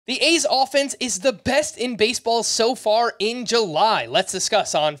The A's offense is the best in baseball so far in July. Let's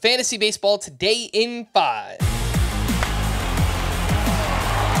discuss on Fantasy Baseball Today in 5.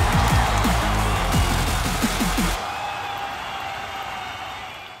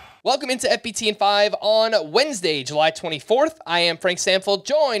 Welcome into FBT in 5 on Wednesday, July 24th. I am Frank Stampfl,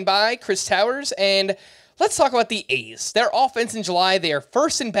 joined by Chris Towers, and let's talk about the A's. Their offense in July, they are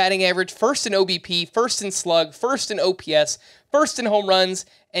first in batting average, first in OBP, first in slug, first in OPS, first in home runs,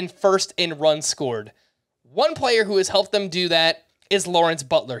 and first in runs scored. One player who has helped them do that is Lawrence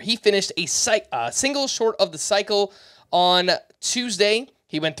Butler. He finished a single short of the cycle on Tuesday.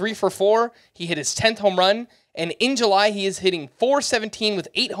 He went 3 for 4. He hit his 10th home run. And in July, he is hitting .417 with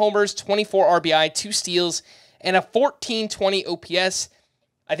 8 homers, 24 RBI, 2 steals, and a .1420 OPS.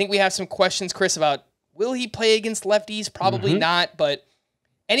 I think we have some questions, Chris, about will he play against lefties? Probably not, but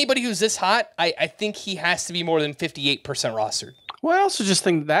anybody who's this hot, I think he has to be more than 58% rostered. Well, I also just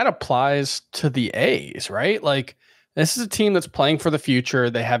think that applies to the A's, right? Like, this is a team that's playing for the future.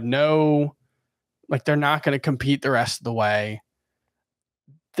 They have they're not going to compete the rest of the way.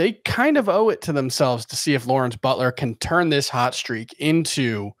 They kind of owe it to themselves to see if Lawrence Butler can turn this hot streak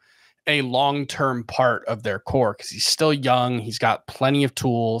into a long-term part of their core, because he's still young. He's got plenty of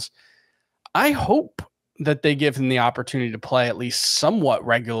tools. I hope that they give him the opportunity to play at least somewhat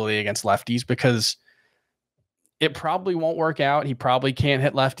regularly against lefties, because it probably won't work out. He probably can't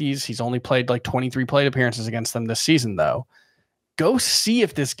hit lefties. He's only played like 23 plate appearances against them this season, though. Go see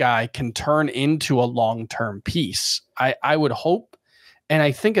if this guy can turn into a long-term piece. I would hope. And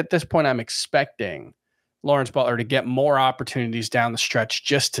I think at this point, I'm expecting Lawrence Butler to get more opportunities down the stretch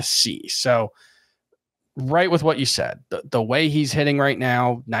just to see. So right with what you said, the way he's hitting right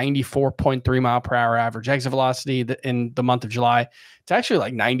now, 94.3 mile per hour average exit velocity in the month of July. It's actually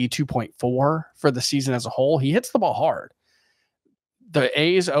like 92.4 for the season as a whole. He hits the ball hard. The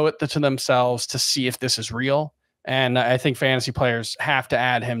A's owe it to themselves to see if this is real. And I think fantasy players have to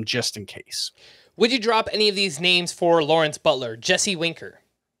add him just in case. Would you drop any of these names for Lawrence Butler? Jesse Winker.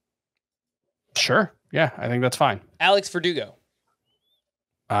 Sure. Yeah, I think that's fine. Alex Verdugo.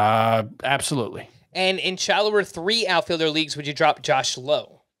 Absolutely. And in shallower 3 outfielder leagues, would you drop Josh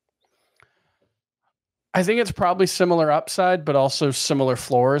Lowe? I think it's probably similar upside, but also similar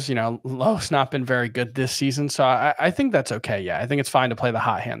floors. You know, Lowe's not been very good this season, so I think that's okay. Yeah, I think it's fine to play the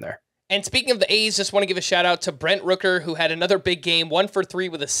hot hand there. And speaking of the A's, just want to give a shout out to Brent Rooker, who had another big game, 1 for 3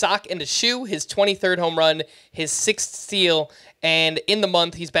 with a sock and a shoe, his 23rd home run, his 6th steal, and in the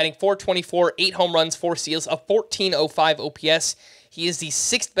month, he's batting .424, 8 home runs, 4 steals, a .1405 OPS. He is the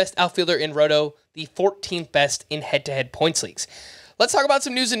 6th best outfielder in Roto, the 14th best in head-to-head points leagues. Let's talk about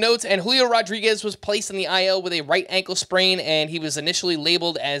some news and notes, and Julio Rodriguez was placed on the IL with a right ankle sprain, and he was initially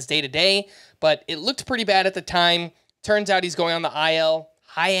labeled as day-to-day, but it looked pretty bad at the time. Turns out he's going on the IL.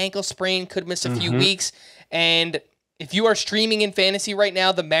 High ankle sprain, could miss a few weeks. And if you are streaming in fantasy right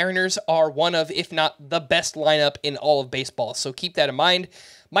now, the Mariners are one of, if not the best lineup in all of baseball. So keep that in mind.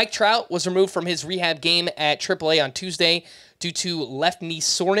 Mike Trout was removed from his rehab game at AAA on Tuesday due to left knee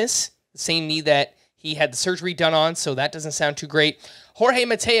soreness, the same knee that he had the surgery done on, so that doesn't sound too great. Jorge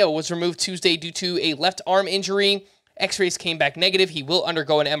Mateo was removed Tuesday due to a left arm injury. X-rays came back negative. He will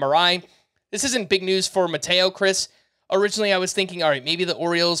undergo an MRI. This isn't big news for Mateo, Chris. Originally, I was thinking, all right, maybe the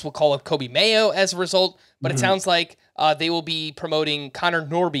Orioles will call up Kobe Mayo as a result, but it sounds like they will be promoting Connor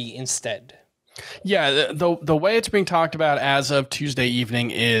Norby instead. Yeah, the way it's being talked about as of Tuesday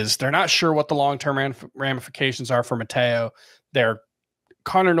evening is they're not sure what the long-term ramifications are for Mateo.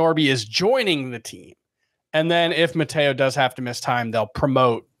 Connor Norby is joining the team. And then if Mateo does have to miss time, they'll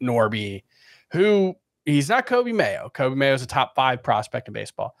promote Norby, who he's not Kobe Mayo. Kobe Mayo is a top 5 prospect in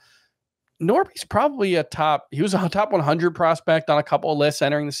baseball. Norby's probably he was a top 100 prospect on a couple of lists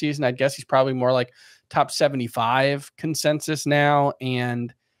entering the season. I'd guess he's probably more like top 75 consensus now.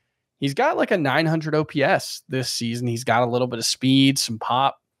 And he's got like a 900 OPS this season. He's got a little bit of speed, some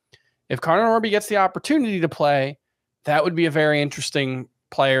pop. If Connor Norby gets the opportunity to play, that would be a very interesting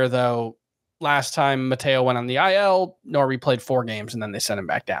player, though. Last time Mateo went on the IL, Norby played 4 games and then they sent him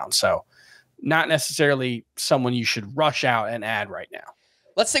back down. So not necessarily someone you should rush out and add right now.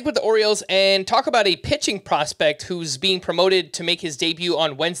 Let's stick with the Orioles and talk about a pitching prospect who's being promoted to make his debut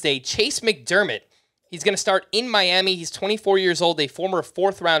on Wednesday, Chayce McDermott. He's going to start in Miami. He's 24 years old, a former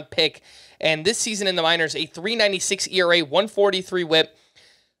 4th-round pick, and this season in the minors, a .396 ERA, 143 WHIP,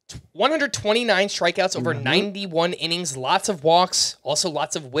 129 strikeouts over 91 innings, lots of walks, also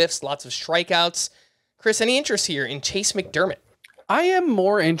lots of whiffs, lots of strikeouts. Chris, any interest here in Chayce McDermott? I am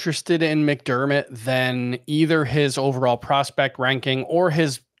more interested in McDermott than either his overall prospect ranking or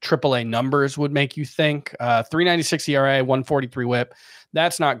his AAA numbers would make you think. 3.96 ERA, 143 WHIP.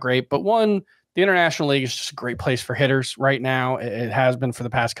 That's not great, but one, the International League is just a great place for hitters right now. It has been for the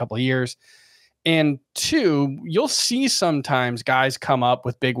past couple of years. And two, you'll see sometimes guys come up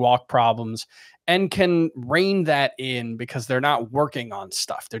with big walk problems and can rein that in because they're not working on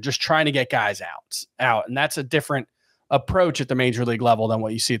stuff. They're just trying to get guys out. And that's a different approach at the major league level than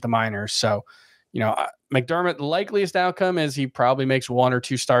what you see at the minors. So, McDermott, the likeliest outcome is he probably makes 1 or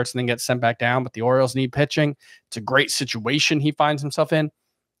 2 starts and then gets sent back down, but the Orioles need pitching. It's a great situation he finds himself in.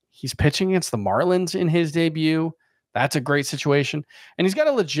 He's pitching against the Marlins in his debut. That's a great situation. And he's got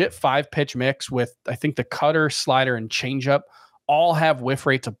a legit 5-pitch mix with, I think, the cutter, slider, and changeup all have whiff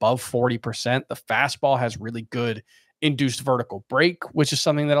rates above 40%. The fastball has really good induced vertical break, which is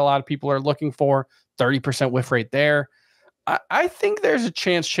something that a lot of people are looking for. 30% whiff rate there. I think there's a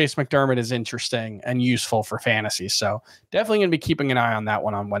chance Chayce McDermott is interesting and useful for fantasy. So definitely going to be keeping an eye on that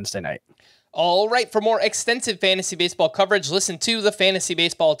one on Wednesday night. All right. For more extensive fantasy baseball coverage, listen to the Fantasy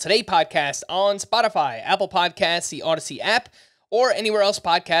Baseball Today podcast on Spotify, Apple Podcasts, the Odyssey app, or anywhere else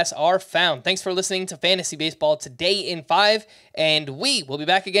podcasts are found. Thanks for listening to Fantasy Baseball Today in 5, and we will be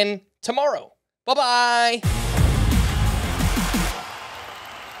back again tomorrow. Bye-bye.